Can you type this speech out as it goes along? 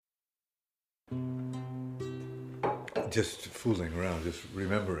Just fooling around, just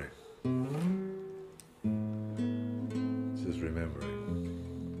remembering. Just remembering.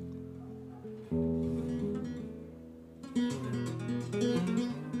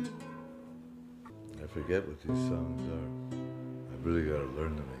 I forget what these songs are. I've really got to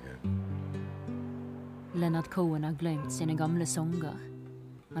learn them again. Leonard Cohen har glemt sine gamle sanger.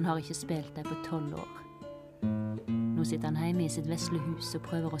 Han har ikke spilt dem på 12 år. Nå sitter han hjemme i sitt vesle hus og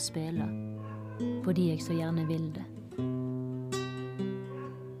prøver å spille, fordi jeg så gjerne vil det.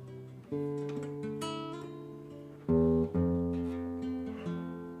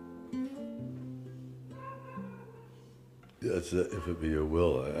 If it be your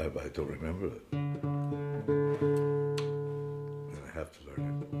will, I don't remember it. I have to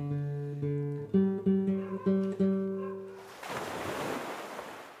learn it.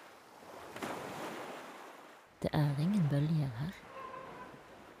 Det ingen bølger her.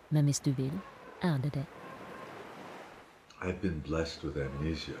 Men hvis du vil, det. I've been blessed with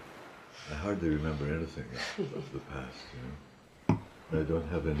amnesia. I hardly remember anything of the past, you know. I don't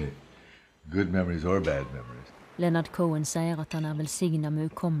have any good memories or bad memories. Leonard Cohen sier at han velsignet med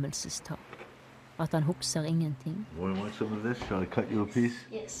hukommelsestap. At han husker ingenting. Want to watch some of this? Shall I cut you a piece?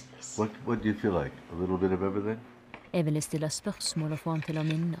 Yes, please. What do you feel like? A little bit of everything? Jeg ville stille spørsmål og få han til å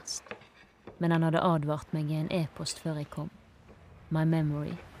minnes. Men han hadde advart meg i en e-post før jeg kom. My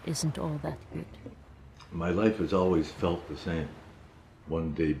memory isn't all that good. My life has always felt the same.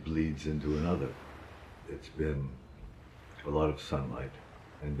 One day bleeds into another. It's been a lot of sunlight.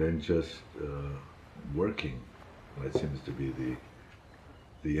 And then just working. That seems to be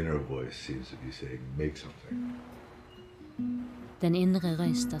the inner voice seems to be saying, make something. Den indre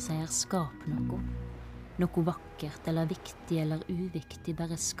røysta sier skap noe. Noe vakkert eller viktig eller uviktig,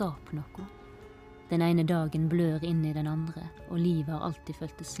 bare skap noe. Den ene dagen blør inn i den andre, og livet har alltid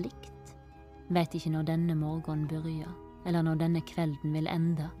føltes likt. Vet ikke når denne morgenen begynner, eller når denne kvelden vil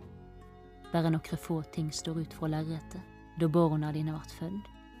enda. Bare noen få ting står ut fra lerretet, da barna dine ble født,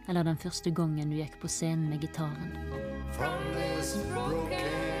 eller den første gangen du gikk på scenen med gitaren. From this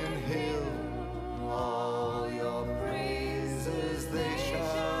broken hill, all your praises they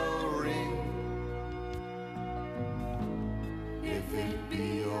shall ring. If it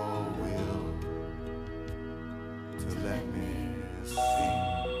be your will to let me sing.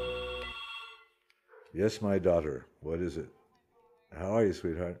 Yes, my daughter. What is it? How are you,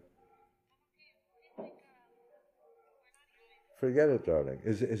 sweetheart? Forget it, darling.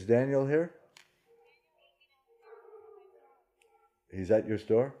 Is Daniel here? He's at your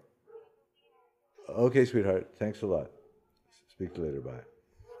store? Okay, sweetheart. Thanks a lot. Speak to you later. Bye.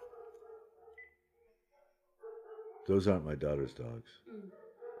 Those aren't my daughter's dogs.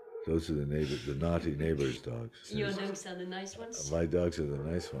 Those are the naughty neighbor's dogs. Your dogs are the nice ones? My dogs are the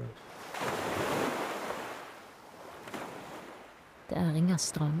nice ones. Det ingen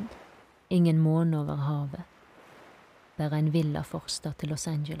strand, ingen måne over havet. Bare en villaforstad til Los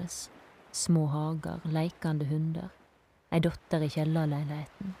Angeles. Små hager, leikende hunder. Ei dotter i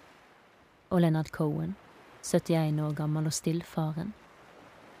kjellerleiligheten. Og Leonard Cohen, 71 år gammel og stillfaren.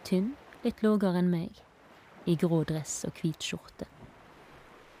 Tynn, litt lågere enn meg. I grå dress og hvit skjorte.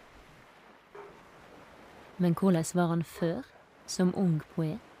 Men hvordan var han før, som ung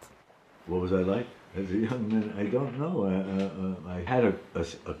poet? What was I like as a young man? I don't know. I had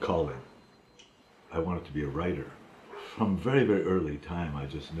a calling. I wanted to be a writer. From very, very early time, I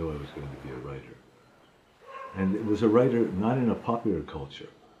just knew I was going to be a writer. And it was a writer not in a popular culture.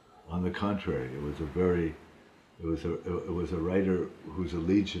 On the contrary, it was a writer whose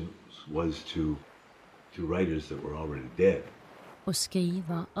allegiance was to writers that were already dead. Å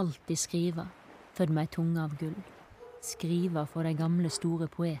skrive, alltid skrive, født med ei tunge av gull. Skrive for de gamle store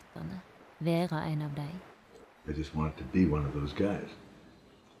poetene, være en av dem. I just wanted to be one of those guys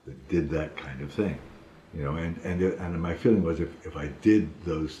that did that kind of thing. You know, and my feeling was if I did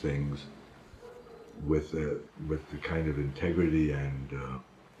those things with the kind of integrity and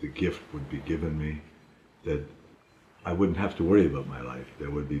the gift would be given me, that I wouldn't have to worry about my life. There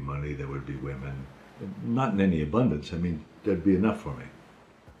would be money, there would be women, not in any abundance. I mean, there'd be enough for me.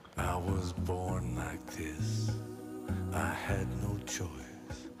 I was born like this. I had no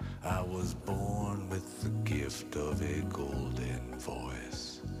choice. I was born with the gift of a golden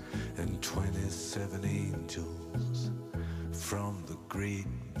voice. And 27 angels from the great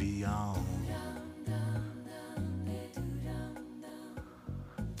beyond.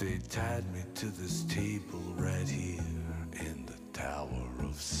 They tied me to this table right here in the Tower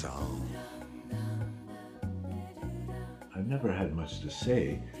of Song. I've never had much to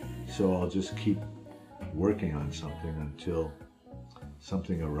say, so I'll just keep working on something until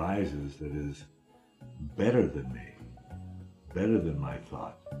something arises that is better than me. better than my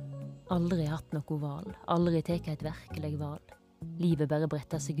thought. Aldri hatt noe val, aldri teka et virkelig val. Livet bare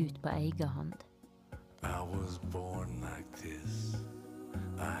bretta seg ut på egen hand. I was born like this.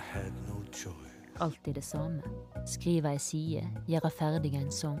 I had no choice. Alltid det samme. Skriva ei side, gjera ferdig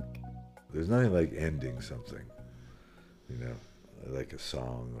en sang. There's nothing like ending something, you know, like a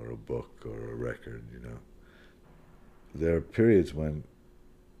song or a book or a record, you know. There are periods when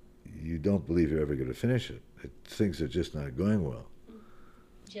you don't believe you're ever going to finish it. Things are just not going well.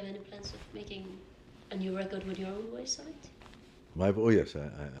 Do you have any plans of making a new record with your own voice on it? Oh yes,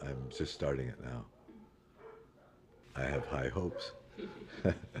 I'm just starting it now. I have high hopes.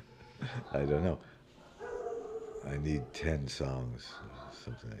 I don't know. I need 10 songs,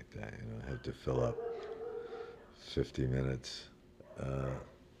 something like that. You know, I have to fill up 50 minutes,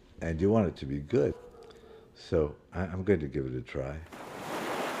 and you want it to be good. So I'm going to give it a try.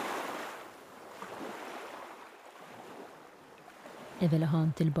 Jeg ville ha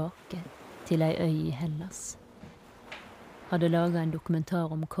han tilbake, til ei øy i Hellas. Hadde laget en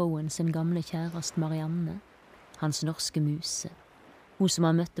dokumentar om Cohen sin gamle kjærest Marianne, hans norske muse, hun som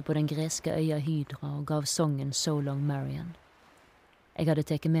han møtte på den greske øya Hydra og gav songen So Long Marian. Jeg hadde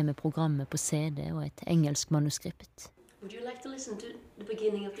teket med meg programmet på CD og et engelsk manuskript. Would you like to listen to the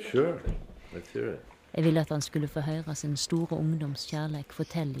beginning of the Sure, documentary? let's hear it. Jeg ville at han skulle få høre sin store ungdomskjærleik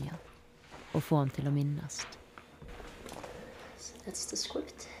fortelja, og få han til å minnast. So that's the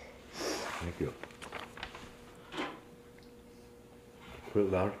script. Thank you. Put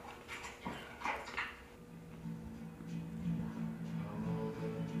it loud.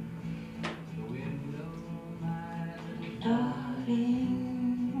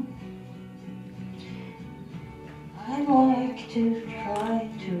 Darling, I'd like to try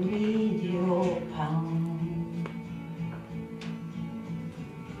to read your palm.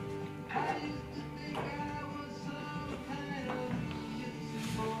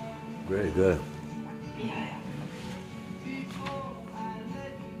 Very good. Yeah.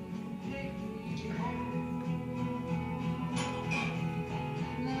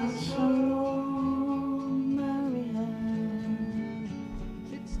 So long, Marianne.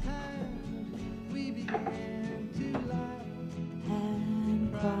 It's time we began to laugh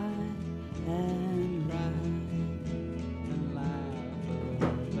and cry and laugh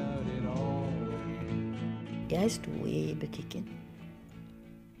about it all. Jeg sto i butikken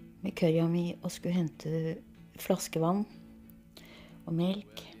med køya mi og skulle hente flaskevann og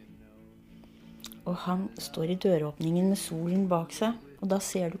melk. Og han står i døråpningen med solen bak seg, og da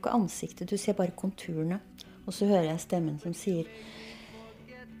ser du ikke ansiktet, du ser bare konturene. Og så hører jeg stemmen som sier,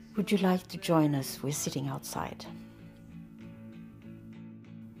 Would you like to join us? We're sitting outside.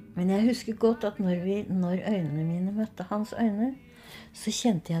 Men jeg husker godt at når øynene mine møtte hans øyne, så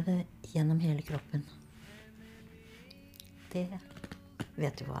kjente jeg det gjennom hele kroppen. Det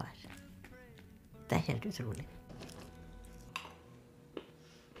vet du hva er. Det er helt utrolig.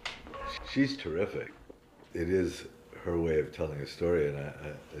 She's terrific. It is her way of telling a story, and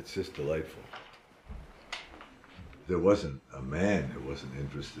it's just delightful. There wasn't a man who wasn't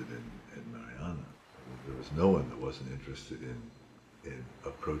interested in Mariana. There was no one that wasn't interested in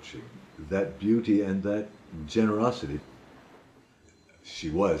approaching that beauty and that generosity. She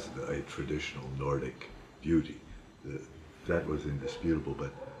was a traditional Nordic beauty. That was indisputable,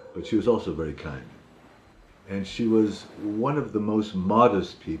 but she was also very kind. And she was one of the most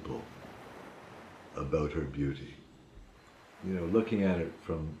modest people about her beauty. You know, looking at it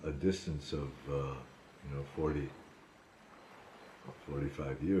from a distance of,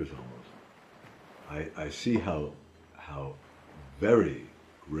 45 years almost, I see how very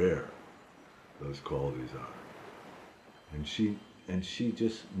rare those qualities are. And she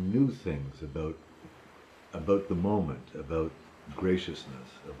just knew things about the moment, about graciousness,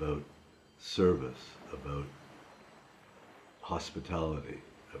 about service, about hospitality,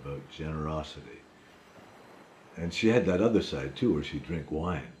 about generosity. And she had that other side too, where she'd drink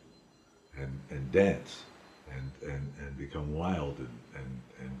wine and dance and become wild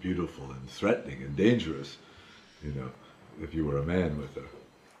and beautiful and threatening and dangerous, you know, if you were a man with her.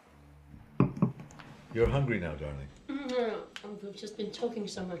 You're hungry now, darling. No, we've just been talking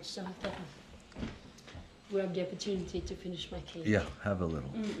so much, so I thought we have the opportunity to finish my cake. Yeah, have a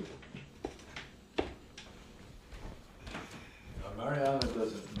little. Now, Mariana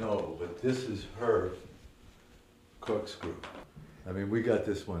doesn't know, but this is her corkscrew. I mean, we got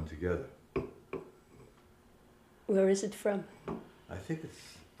this one together. Where is it from? I think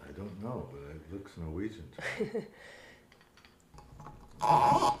it's, I don't know, but it looks Norwegian to me.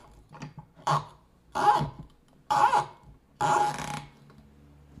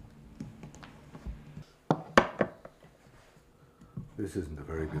 This isn't a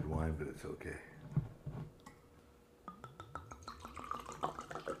very good wine, but it's okay.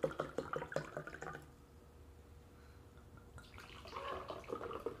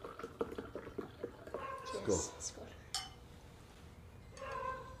 Skål.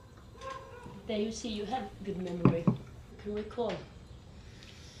 There you see you have good memory. You can recall.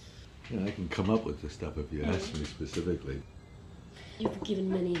 Yeah, I can come up with the stuff if you ask me specifically. You've given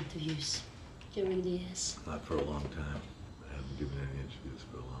many interviews during the years. Not for a long time. I haven't given any interviews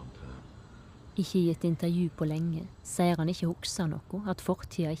for a long time. Ikke i et intervju på lenge sier han ikke husker noe, at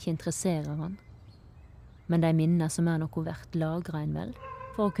fortida ikke interesserer han. Men de minner som noe verdt lagrer en vel,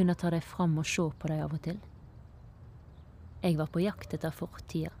 for å kunne ta dem fram og se på dem av og til. Jeg var på jakt etter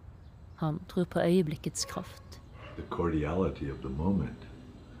fortida. Han tror på øyeblikkets kraft. The cordiality of the moment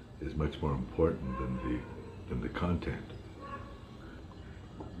is much more important than the content.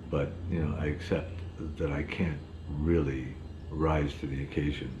 But, I accept that I can't really rise to the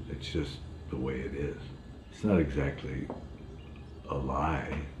occasion. It's just the way it is. It's not exactly a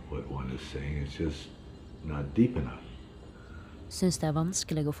lie, what one is saying. It's just not deep enough. Syns det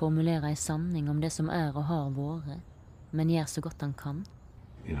vanskelig å formulere en sanning om det som og har vært, men gjør så godt han kan.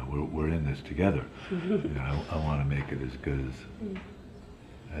 We're in this together. I want to make it as good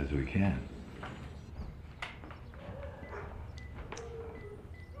as we can.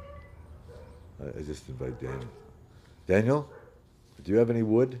 I just invite Daniel. Daniel, do you have any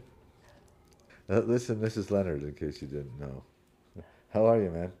wood? Listen, this is Leonard, in case you didn't know. How are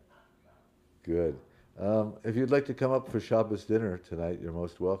you, man? Good. If you'd like to come up for Shabbos dinner tonight, you're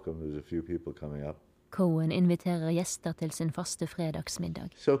most welcome. There's a few people coming up. Cohen inviterer gjester til sin faste fredagsmiddag.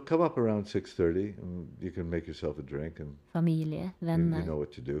 So come up around 6:30, and you can make yourself a drink, and Familie, venner, you know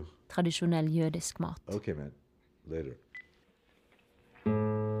what to do. tradisjonell jødisk mat. Okay, man. Later.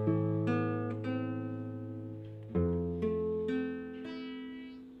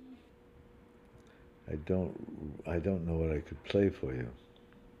 I don't know what I could play for you.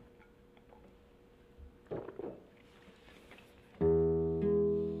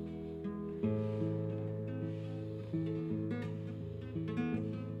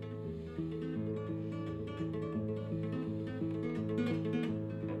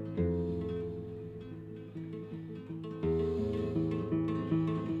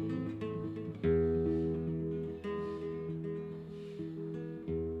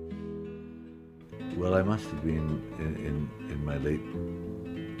 Well, I must have been in my late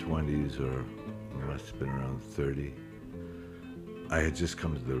 20s, or I must have been around 30. I had just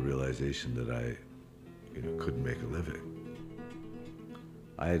come to the realization that I couldn't make a living.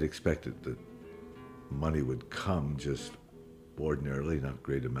 I had expected that money would come just ordinarily, not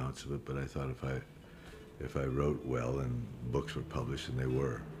great amounts of it, but I thought if I wrote well and books were published, and they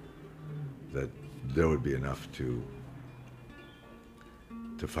were, that there would be enough to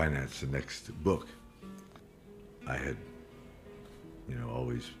finance the next book. I had,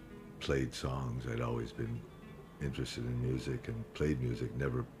 always played songs. I'd always been interested in music and played music,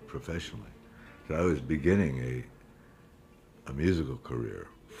 never professionally. So I was beginning a musical career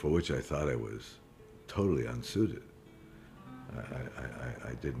for which I thought I was totally unsuited.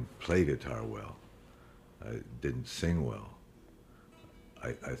 I didn't play guitar well. I didn't sing well.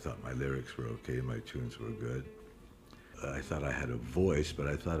 I thought my lyrics were okay, my tunes were good. I thought I had a voice, but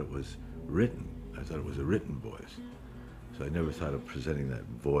I thought it was written. I thought it was a written voice. So I never thought of presenting that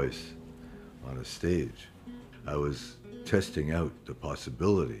voice on a stage. I was testing out the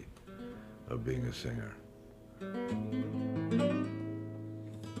possibility of being a singer.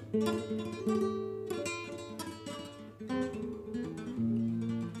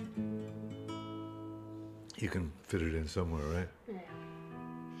 You can fit it in somewhere, right? Yeah.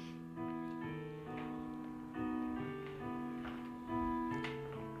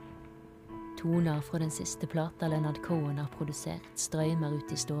 Toner fra den siste plata Leonard Cohen har produsert strømmer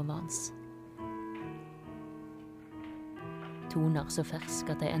ut i stova hans. Toner så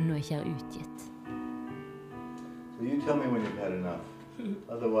ferske at de ennå ikke er utgitt. So you tell me when you've had enough.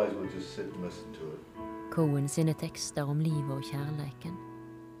 Otherwise we'll just sit and listen to it. Cohen sine tekster om livet og kjærleiken.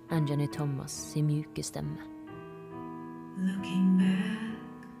 Anthony Thomas sin mjuke stemme. Looking back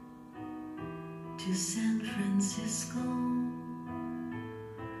to San Francisco,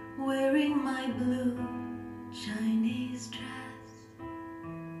 wearing my blue Chinese dress,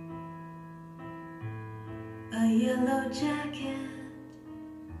 a yellow jacket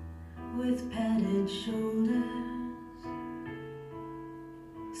with padded shoulders,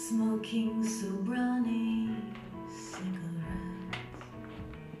 smoking Sobrani cigarettes.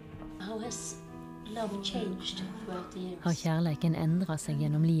 How has love changed throughout the years? Har kjærleiken endret seg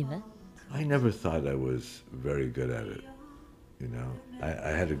gjennom livet? I never thought I was very good at it. You know, I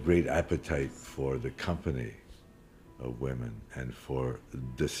had a great appetite for the company of women and for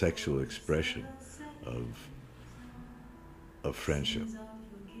the sexual expression of friendship.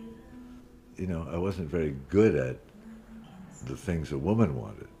 You know, I wasn't very good at the things a woman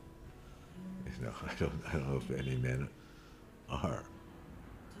wanted. You know, I don't know if any men are.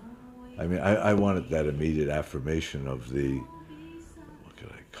 I mean, I wanted that immediate affirmation of the, what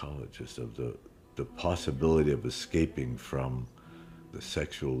could I call it, just of the possibility of escaping from the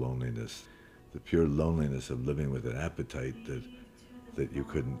sexual loneliness, the pure loneliness of living with an appetite that you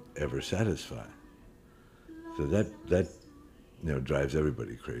couldn't ever satisfy. So that you know, drives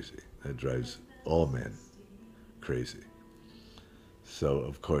everybody crazy. That drives all men crazy. So,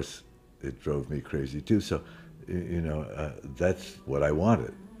 of course, it drove me crazy too. So, you know, that's what I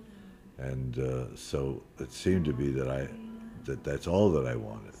wanted. And so it seemed to be that that's all that I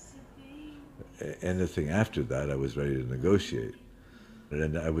wanted. Anything after that, I was ready to negotiate.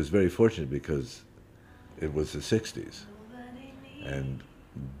 And I was very fortunate because it was the 60s. And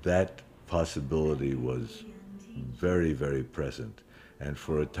that possibility was very, very present. And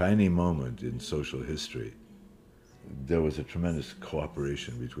for a tiny moment in social history, there was a tremendous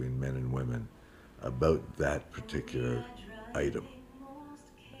cooperation between men and women about that particular item.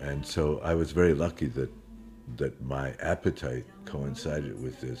 And so I was very lucky that my appetite coincided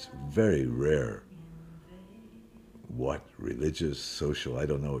with this very rare, religious, social, I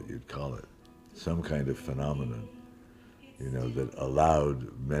don't know what you'd call it, some kind of phenomenon, you know, that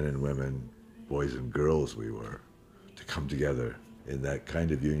allowed men and women, boys and girls we were, to come together in that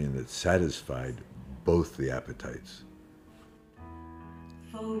kind of union that satisfied both the appetites.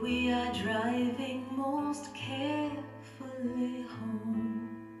 For we are driving most carefully home,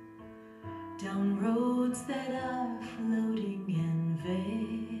 down roads that are floating and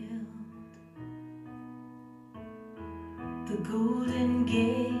veiled. The Golden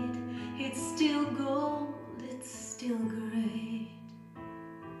Gate, it's still gold, it's still great.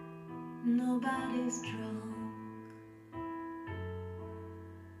 Nobody's drunk,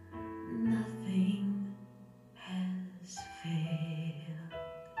 nothing has failed.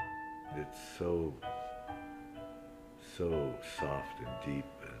 It's so soft and deep,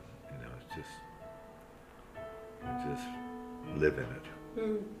 and you know, it's just, you just live in it.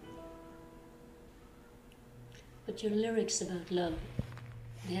 Mm. But your lyrics about love,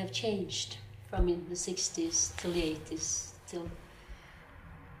 they have changed from in the 60s till the 80s till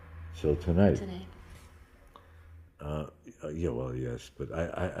tonight. today. Yeah, well, yes, but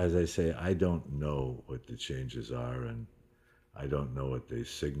I, as I say, I don't know what the changes are, and I don't know what they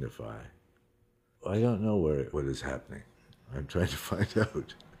signify. I don't know what is happening. I'm trying to find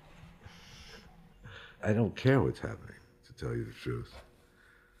out. I don't care what's happening, to tell you the truth.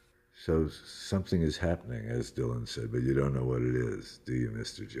 So something is happening, as Dylan said, but you don't know what it is, do you,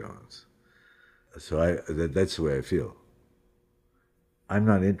 Mr. Jones? So that's the way I feel. I'm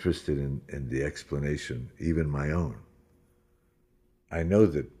not interested in the explanation, even my own. I know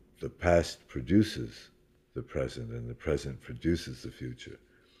that the past produces the present, and the present produces the future.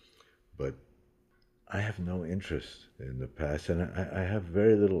 But I have no interest in the past, and I have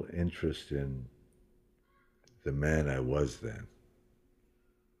very little interest in the man I was then.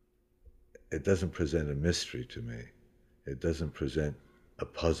 It doesn't present a mystery to me. It doesn't present a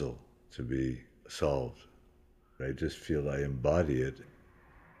puzzle to be solved. I just feel I embody it,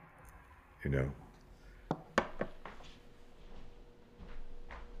 you know.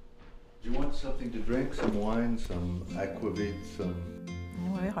 Do you want something to drink? Some wine, some aquavit, some... Nå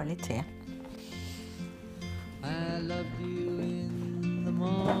må vi ha litt te. I loved you in the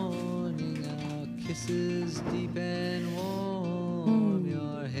morning, our kisses deep and warm,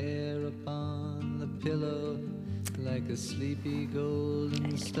 your hair upon the pillow like a sleepy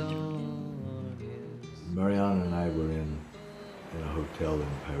golden storm. Yes. Marianne and I were in a hotel in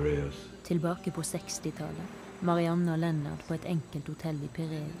Piraeus. Tilbake på 60-tallet. Marianne og Leonard på et enkelt hotell i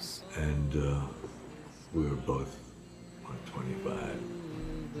Piraeus. And we were both 25.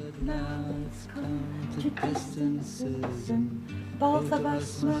 But now it's come to distances, and both of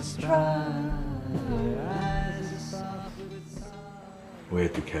us must try. Your eyes are soft with sorrow. We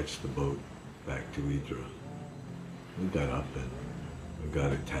had to catch the boat back to Idra. We got up and we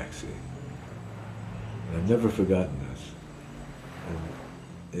got a taxi. And I've never forgotten this.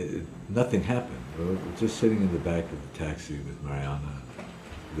 And nothing happened. We were just sitting in the back of the taxi with Mariana,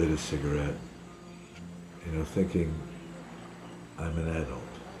 lit a cigarette, you know, thinking, I'm an adult.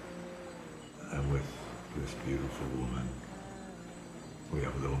 I'm with this beautiful woman. We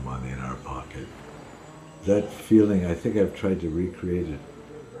have a little money in our pocket. That feeling, I think I've tried to recreate it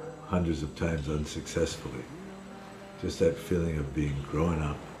hundreds of times unsuccessfully. just that feeling of being grown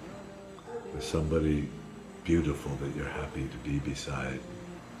up with somebody beautiful that you're happy to be beside,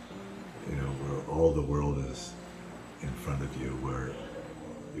 you know, where all the world is in front of you, where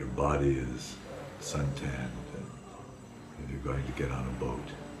your body is suntanned and you're going to get on a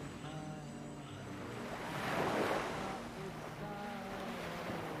boat.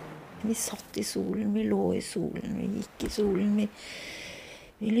 Vi satt I solen, vi lå I solen, vi gikk I solen,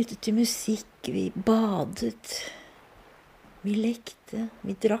 vi lyttet til musikk, vi badet, vi lekte,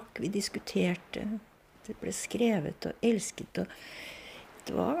 vi drakk, vi diskuterte. Det ble skrevet og elsket, og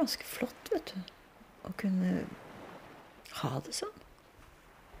det var ganske flott, vet du, å kunne ha det sånn.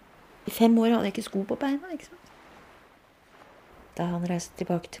 I 5 år hadde jeg ikke sko på beina, ikke sant? Da han reiste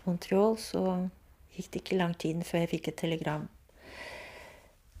tilbake til Montreal, så gikk det ikke lang tid før jeg fikk et telegram.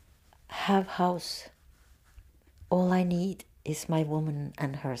 Have house. All I need is my woman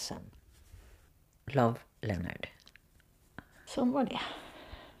and her son. Love, Leonard. Sånn var det.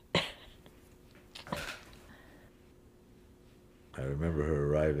 I remember her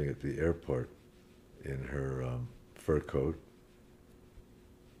arriving at the airport in her fur coat.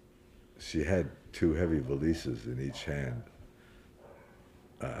 She had 2 heavy valises in each hand.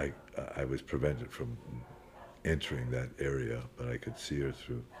 I was prevented from entering that area, but I could see her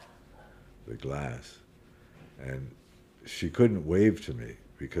through the glass. And she couldn't wave to me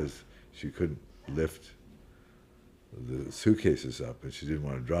because she couldn't lift the suitcases up, and she didn't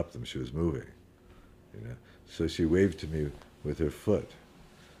want to drop them. She was moving, you know. So she waved to me with her foot.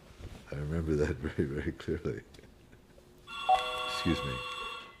 I remember that very, very clearly. Excuse me.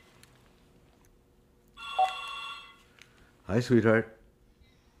 Hi, sweetheart.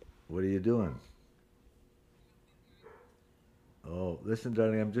 What are you doing? Oh, listen,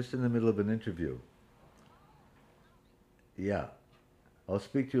 darling, I'm just in the middle of an interview. Yeah. I'll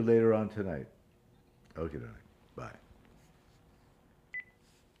speak to you later on tonight. Okay, darling. Bye.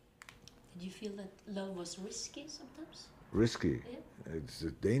 Did you feel that love was risky sometimes? Risky. Yeah. It's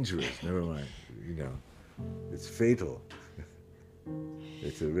dangerous. Never mind. You know, it's fatal.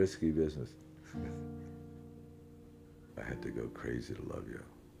 It's a risky business. I had to go crazy to love you.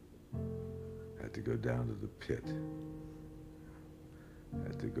 I had to go down to the pit. I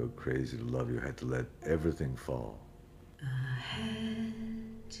had to go crazy to love you. I had to let everything fall. I had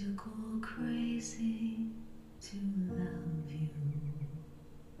to go crazy to love you.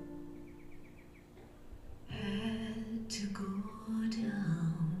 Had to go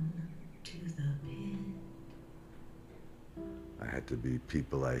down to the pit. I had to be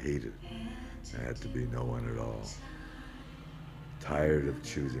people I hated. I had to be no one at all. Tired of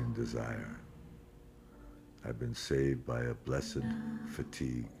choosing desire. I've been saved by a blessed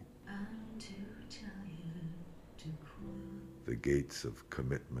fatigue. I'm too tired to quit. The gates of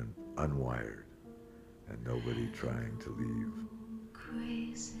commitment unwired, and nobody trying to leave.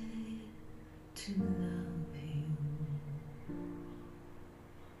 Crazy to love you.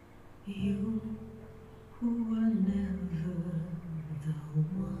 You who were never the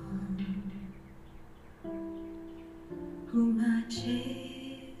one whom I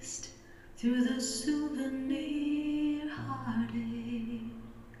chased through the souvenir heartache.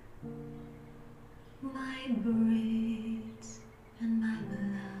 My braids and my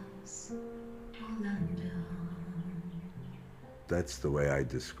blouse all undone. That's the way I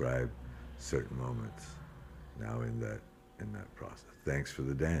describe certain moments now in that process. Thanks for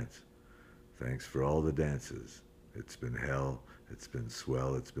the dance. Thanks for all the dances. It's been hell, it's been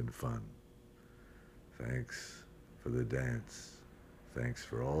swell, it's been fun. Thanks for the dance. Thanks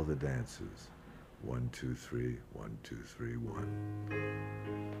for all the dances. 1, 2, 3, 1, 2, 3, 1.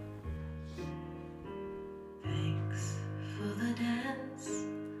 Thanks for the dance.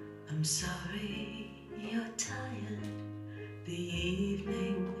 I'm sorry you're tired. The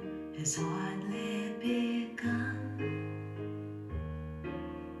evening has hardly begun.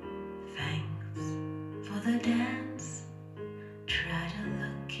 Thanks for the dance. Try to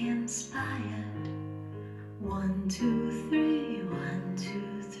look inspired. 1, 2, 3, 1,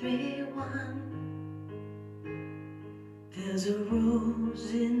 2, 3, 1. There's a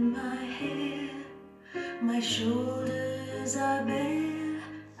rose in my hair. My shoulders are bare.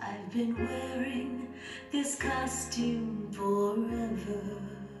 I've been wearing this costume forever.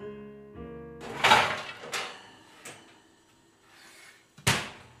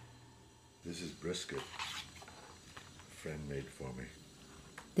 This is brisket. A friend made for me.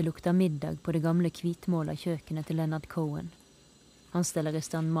 Det lukter middag på det gamle hvitmåla kjøkkenet til Leonard Cohen. Han steller i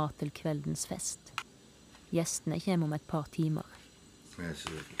stand mat til kveldens fest. Gjestene kommer om et par timer. It's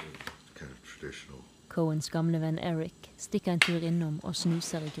kind of traditional. Cohens gamle venn Eric stikker en tur innom og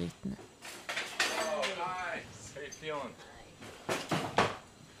snuser i grytene. Oh, hi. Safe feeling?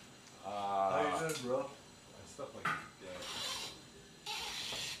 How you doing, bro? Stuff like that.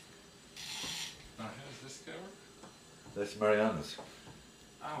 Now, how's this cover? That's Mariana's.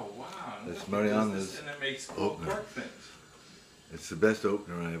 Oh, wow. That's Look, it does Mariana's this, and it makes cool opener. cork things. It's the best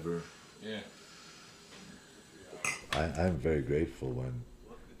opener I ever. Yeah. I'm very grateful when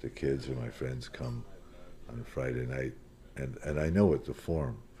the kids or my friends come on a Friday night, and I know what the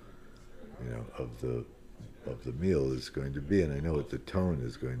form, of the meal is going to be, and I know what the tone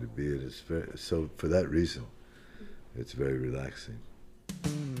is going to be, and it's so for that reason, it's very relaxing.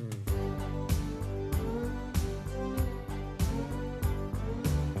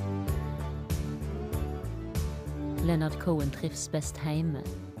 Leonard Cohen trives best hjemme,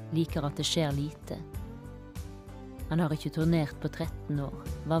 liker at det skjer lite. Han har ikke turnert på 13 år,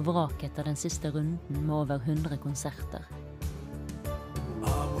 var vrak etter den siste runden med over 100 konserter.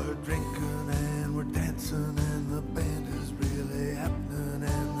 We're drinking and we're dancing and the band is really happening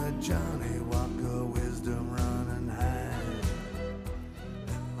and the Johnny Walker wisdom running high.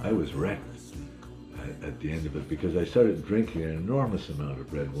 I was wrecked at the end of it because I started drinking an enormous amount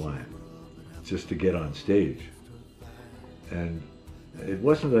of red wine just to get on stage. And it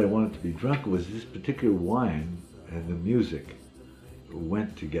wasn't that I wanted to be drunk, it was this particular wine and the music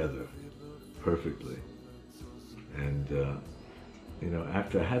went together perfectly. And,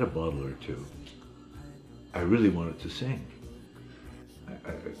 after I had a bottle or two, I really wanted to sing.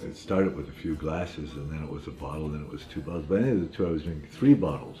 I started with a few glasses, and then it was a bottle, then it was 2 bottles. By the end of the tour, I was drinking 3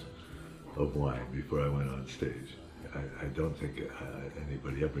 bottles of wine before I went on stage. I don't think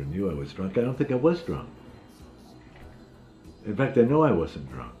anybody ever knew I was drunk. I don't think I was drunk. In fact, I know I wasn't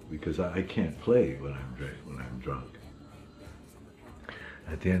drunk because I can't play when I'm drunk.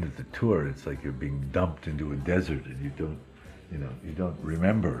 At the end of the tour, it's like you're being dumped into a desert and you don't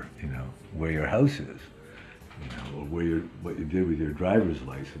remember, where your house is, or what you did with your driver's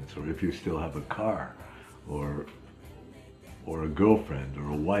license, or if you still have a car, or a girlfriend,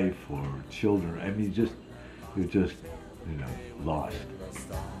 or a wife, or children. I mean, you're just lost.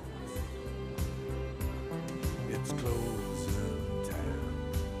 It's closing time.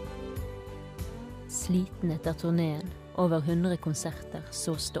 Sliten etter turneen, over 100 konserter,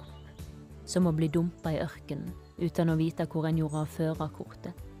 så stopp. Som å bli dumpa i ørkenen, uten å vite hvor en gjorde av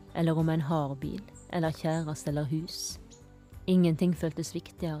førerkortet, eller om en har bil, eller kjæreste eller hus. Ingenting føltes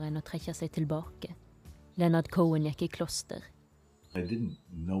viktigere enn å trekke seg tilbake. Leonard Cohen gikk i kloster. I didn't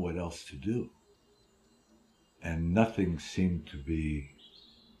know what else to do. And nothing seemed to be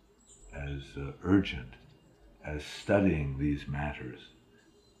as urgent as studying these matters.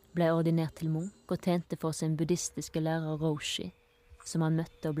 Ble ordinert til munk og tjente for sin buddhistiske lærer Roshi, som han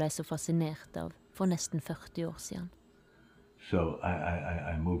møtte og ble så fascinert av for nesten 40 år siden. So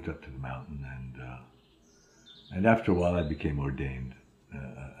I moved up to the mountain, and after a while I became ordained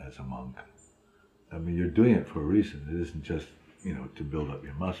as a monk. I mean, you're doing it for a reason. It isn't just, to build up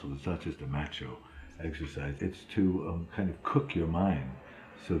your muscles. It's not just a macho exercise. It's to kind of cook your mind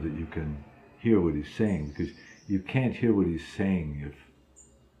so that you can hear what he's saying, because you can't hear what he's saying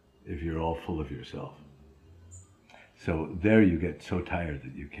if you're all full of yourself. So there you get so tired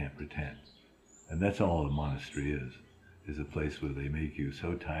that you can't pretend. And that's all a monastery is a place where they make you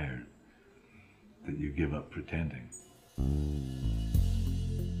so tired that you give up pretending.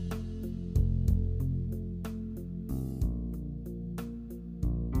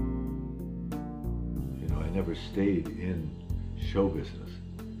 I never stayed in show business.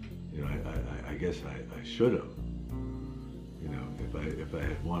 I guess I should have. If I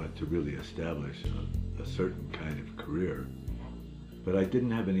had wanted to really establish a certain kind of career, but I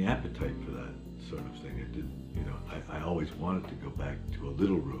didn't have any appetite for that sort of thing. It didn't. I always wanted to go back to a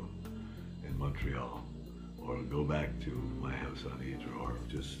little room in Montreal, or go back to my house on Ytre, or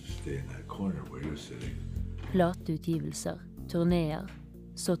just stay in that corner where you're sitting. Plateutgivelser, turnéer,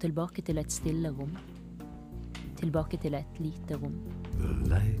 så tilbake til et stille rom. Tilbake til et lite rom. The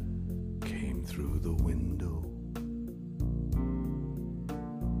light came through the window.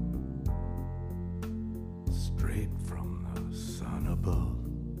 Straight from the sun above.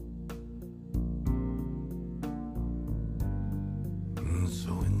 And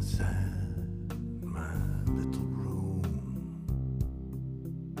so inside my little room,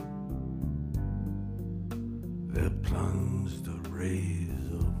 there plunged the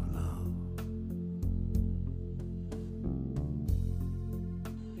rays of love.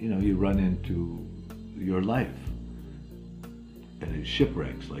 You run into your life, and it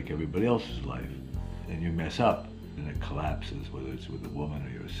shipwrecks like everybody else's life, and you mess up, and it collapses, whether it's with a woman or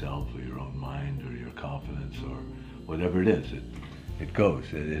yourself or your own mind or your confidence or whatever it is. It goes.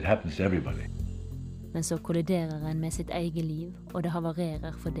 It happens to everybody. Men så kolliderer en med sitt eget liv, og det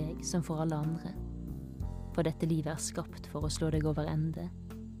havarerer for deg som for alle andre. For dette livet er skapt for å slå deg over ende.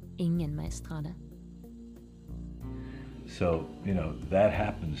 Ingen meistrer det. So, that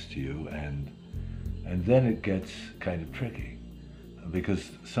happens to you, and then it gets kind of tricky,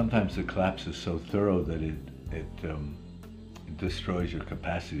 because sometimes the collapse is so thorough that it destroys your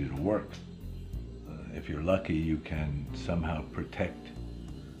capacity to work. If you're lucky, you can somehow protect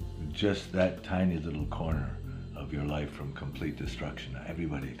just that tiny little corner of your life from complete destruction.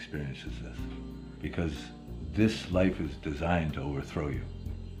 Everybody experiences this, because this life is designed to overthrow you.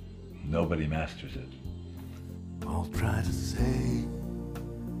 Nobody masters it. I'll try to say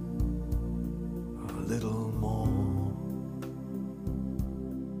a little more.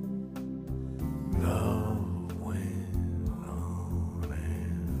 Love went on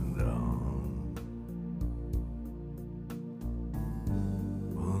and on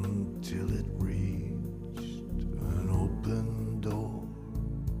until it reached an open door.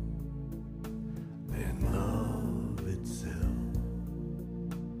 Then love itself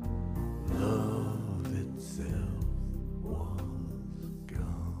was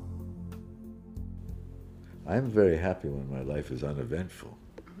gone. I'm very happy when my life is uneventful,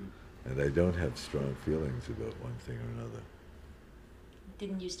 and I don't have strong feelings about one thing or another. It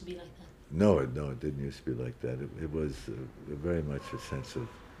didn't used to be like that. No, it didn't used to be like that. It was very much a sense of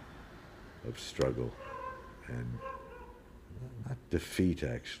struggle, and not defeat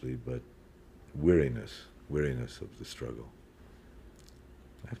actually, but weariness of the struggle.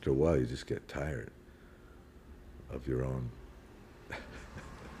 After a while, you just get tired of your own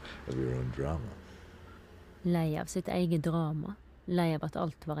drama. Lei av sitt eget drama, lei av at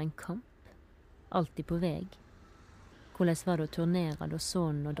alt var en kamp, alltid på vei. Hvordan var det å turnere da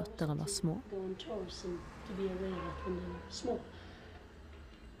sønnen og datteren var små? Go on tours and to be aware that when they're small.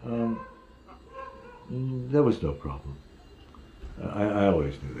 There was no problem. I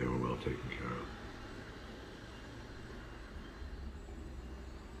always knew they were well taken care of.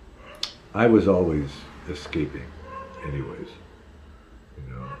 I was always escaping anyways.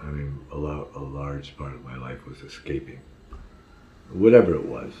 A large part of my life was escaping. Whatever it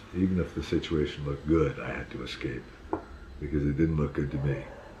was, even if the situation looked good, I had to escape because it didn't look good to me.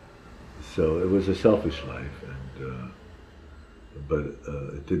 So it was a selfish life, but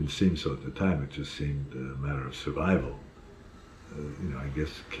it didn't seem so at the time. It just seemed a matter of survival. I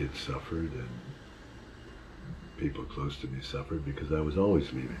guess kids suffered and people close to me suffered because I was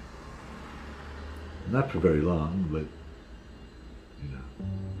always leaving. Not for very long, but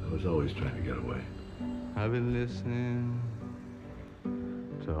I was always trying to get away. I've been listening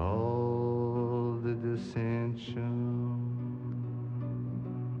to all the dissension.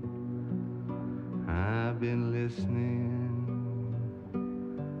 I've been listening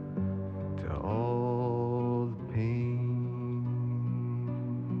to all the pain.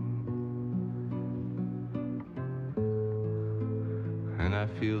 And I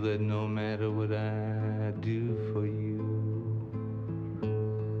feel that no matter what I do for you,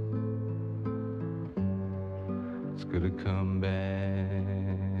 it's gonna come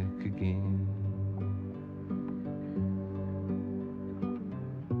back again.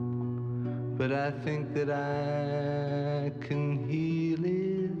 But I think that I can heal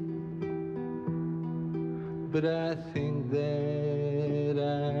it. But I think that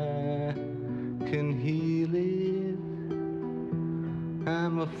I can heal it.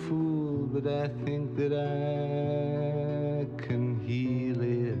 I'm a fool, but I think that I can heal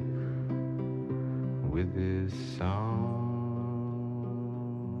it with this song.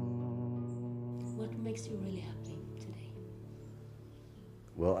 What makes you really happy today?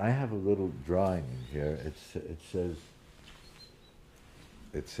 Well, I have a little drawing in here.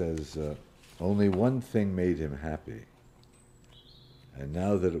 It says, only one thing made him happy, and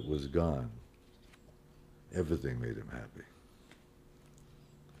now that it was gone, everything made him happy.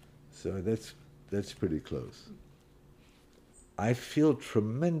 So that's pretty close. I feel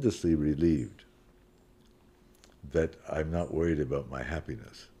tremendously relieved that I'm not worried about my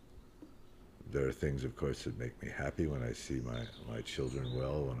happiness. There are things, of course, that make me happy when I see my children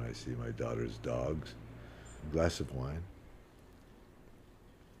well, when I see my daughter's dogs, a glass of wine.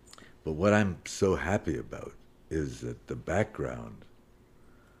 But what I'm so happy about is that the background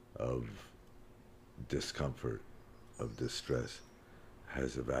of discomfort, of distress,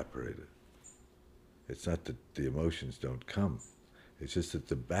 has evaporated. It's not that the emotions don't come, it's just that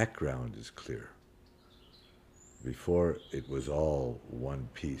the background is clear. Before, it was all one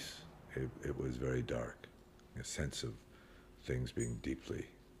piece. It was very dark, a sense of things being deeply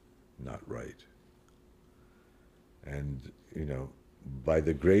not right. And, by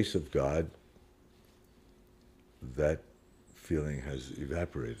the grace of God, that feeling has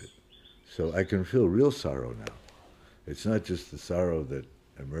evaporated. So I can feel real sorrow now. It's not just the sorrow that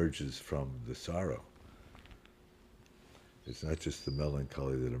emerges from the sorrow. It's not just the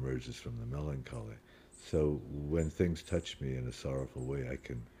melancholy that emerges from the melancholy. So when things touch me in a sorrowful way, I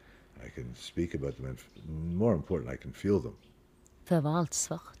can speak about them, and more important, I can feel them. Før var alt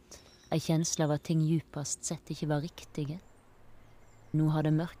svart, ei kjensle av at ting djupast sett ikke var riktige. Nå har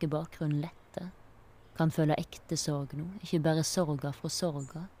det mørke bakgrunnen lette, kan føle ekte sorg nå, ikke bare sorga fra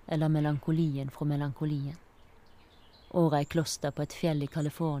sorga, eller melankolien fra melankolien. Åra i kloster på et fjell i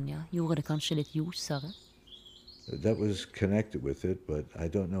California gjorde det kanskje litt ljosere. That was connected with it, but I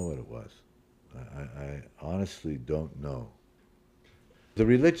don't know what it was. I honestly don't know. The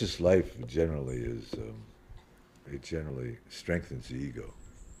religious life generally is, it generally strengthens the ego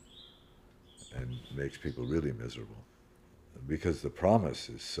and makes people really miserable because the promise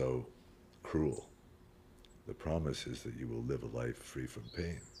is so cruel. The promise is that you will live a life free from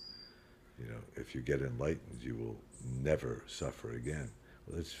pain. You know, if you get enlightened, you will never suffer again.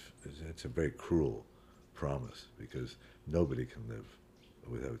 Well, it's a very cruel promise because nobody can live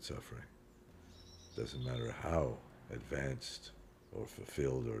without suffering. Doesn't matter how advanced or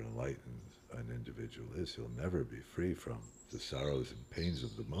fulfilled or enlightened an individual is, he'll never be free from the sorrows and pains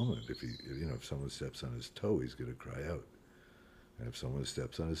of the moment. If someone steps on his toe, he's going to cry out. And if someone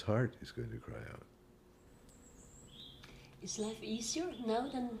steps on his heart, he's going to cry out. Is life easier now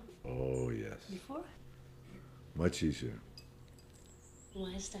than before? Much easier.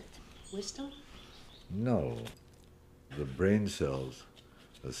 Why is that? Wisdom? No. The brain cells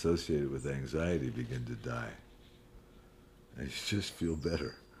associated with anxiety begin to die. And you just feel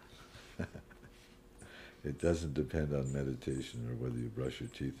better. It doesn't depend on meditation or whether you brush your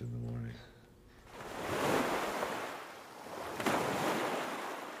teeth in the morning.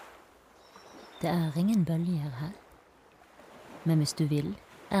 Det ingen bølger her. Men hvis du vil,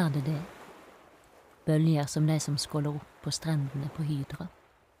 det. Bølger som de som skåler opp på strendene på Hydra.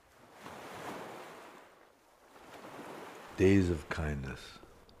 Days of kindness.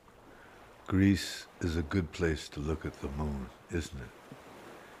 Greece is a good place to look at the moon, isn't it?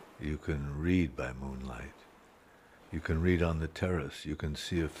 You can read by moonlight. You can read on the terrace. You can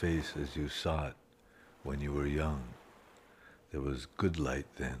see a face as you saw it when you were young. There was good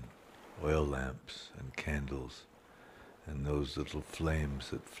light then, oil lamps and candles, and those little flames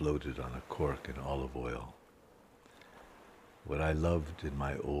that floated on a cork in olive oil. What I loved in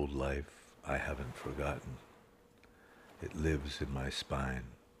my old life, I haven't forgotten. It lives in my spine.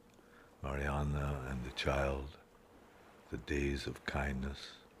 Mariana and the child, the days of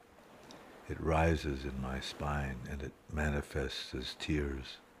kindness. It rises in my spine and it manifests as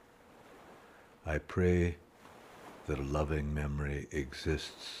tears. I pray that a loving memory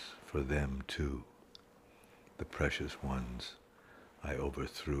exists for them too, the precious ones I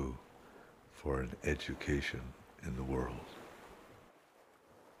overthrew for an education in the world.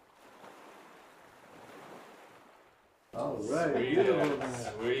 All right. Beautiful,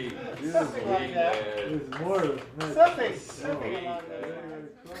 sweet. Something like that. There's more. Something along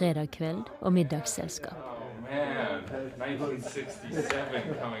that. Fredag kveld og middagsselskap. Oh man,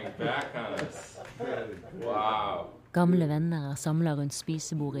 1967 coming back on us. Wow. Gamle venner samlet rundt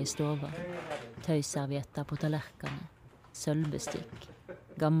spisebordet i stova. Tøyservietter på tallerkene. Sølvbestikk.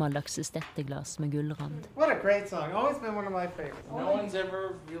 Gammeldagse stetteglass med gullrand. What a great song. Always been one of my favorites. No one's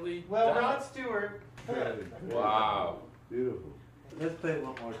ever really Well, done Rod it. Stewart. Wow. Beautiful. Let's play it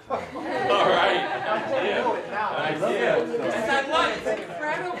one more time. All right. know it now. I did. It's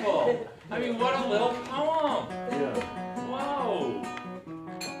incredible. I mean, what a little poem. Wow.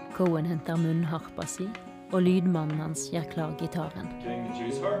 Cohen henter munnharpa si, og lydmannen hans gjør klar gitaren. Getting the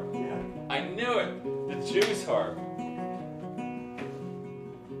juice harp? I knew it. The juice harp.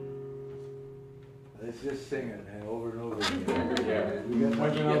 Let's just sing it and over and over again. Yeah.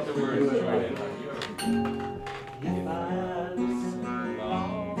 When you get the words, join in. If I listen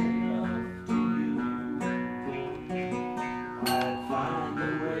long enough to you, I'd find a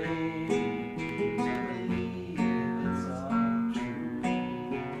way to believe it's all true.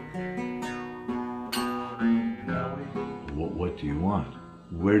 What do you want?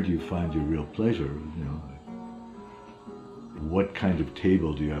 Where do you find your real pleasure? You know, what kind of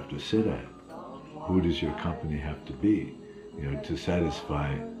table do you have to sit at? Who does your company have to be, you know, to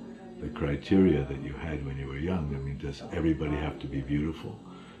satisfy the criteria that you had when you were young? I mean, does everybody have to be beautiful?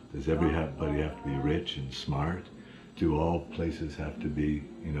 Does everybody have to be rich and smart? Do all places have to be,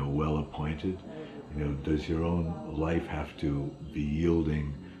 you know, well appointed? You know, does your own life have to be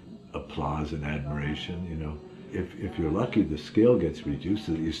yielding applause and admiration? You know, if you're lucky, the scale gets reduced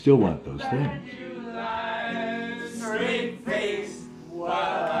so that you still want those things. straight face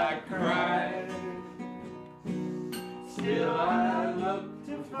while I cried. Still I look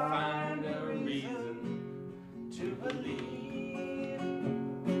to find a reason to believe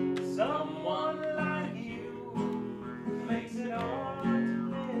someone like you makes it hard to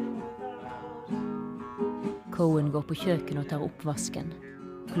live without. Cohen går på kjøkkenet og tar oppvasken.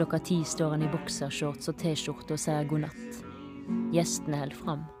 10:00 står han i boksershorts og t-skjorte og sier god natt. Gjestene holder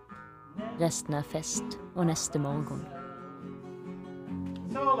fram. Resten er fest og neste morgen.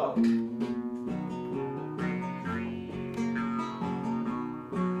 Solo.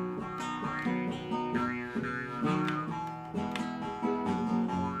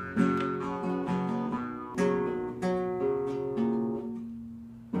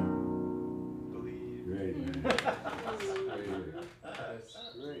 Great, man.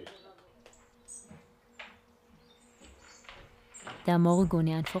 That's great. Det er morgen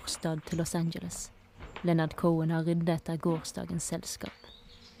i en forstad til Los Angeles. Leonard Cohen har ryddet etter gårsdagens selskap.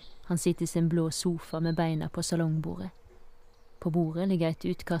 Han sitter i sin blå sofa med beina på salongbordet. På bordet ligger et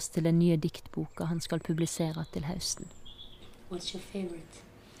utkast til den nye diktboka han skal publisere til høsten. What's your favorite?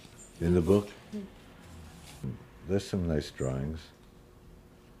 In the book, there's some nice drawings.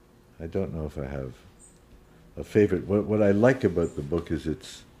 I don't know if I have a favorite. What I like about the book is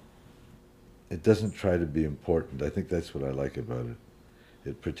it doesn't try to be important. I think that's what I like about it.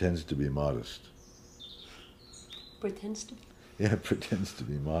 It pretends to be modest. Pretends to be? Yeah, it pretends to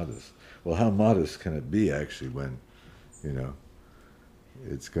be modest. Well, how modest can it be actually when,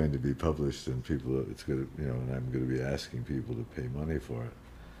 it's going to be published and it's going to, and I'm going to be asking people to pay money for it.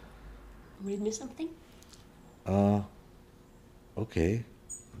 Read me something? Okay.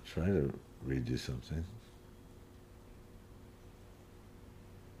 I'll try to read you something.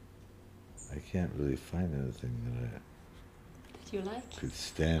 I can't really find anything that You like? could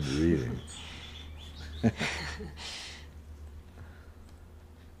stand reading.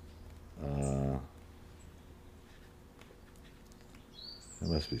 There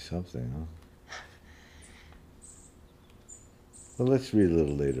must be something, huh? Well, let's read a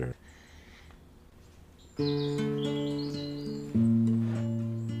little later.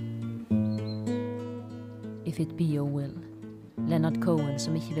 If it be your will. Leonard Cohen,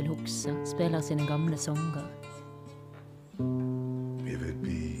 som ikke vil hukse, spiller sine gamle sanger. If it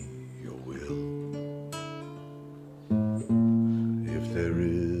be your will, if there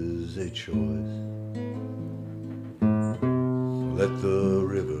is a choice, let the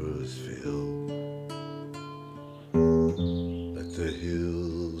rivers fill, let the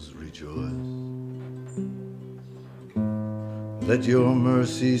hills rejoice, let your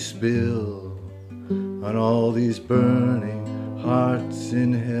mercy spill on all these burning hearts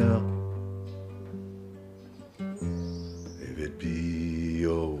in hell. If it be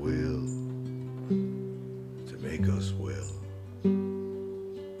your will to make us well,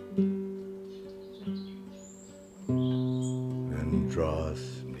 and draw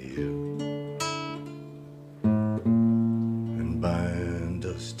us near, and bind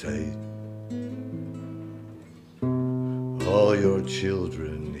us tight, all your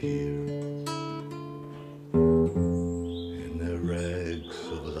children here,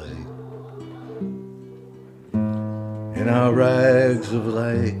 in our rags of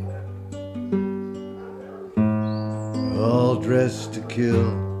light, all dressed to kill,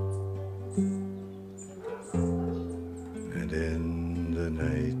 and in the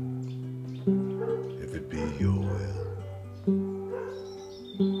night, if it be your will,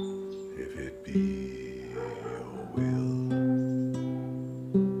 if it be your will.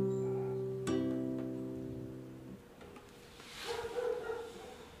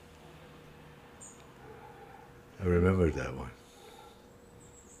 I remembered that one.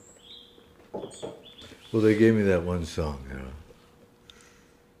 Well, they gave me that one song,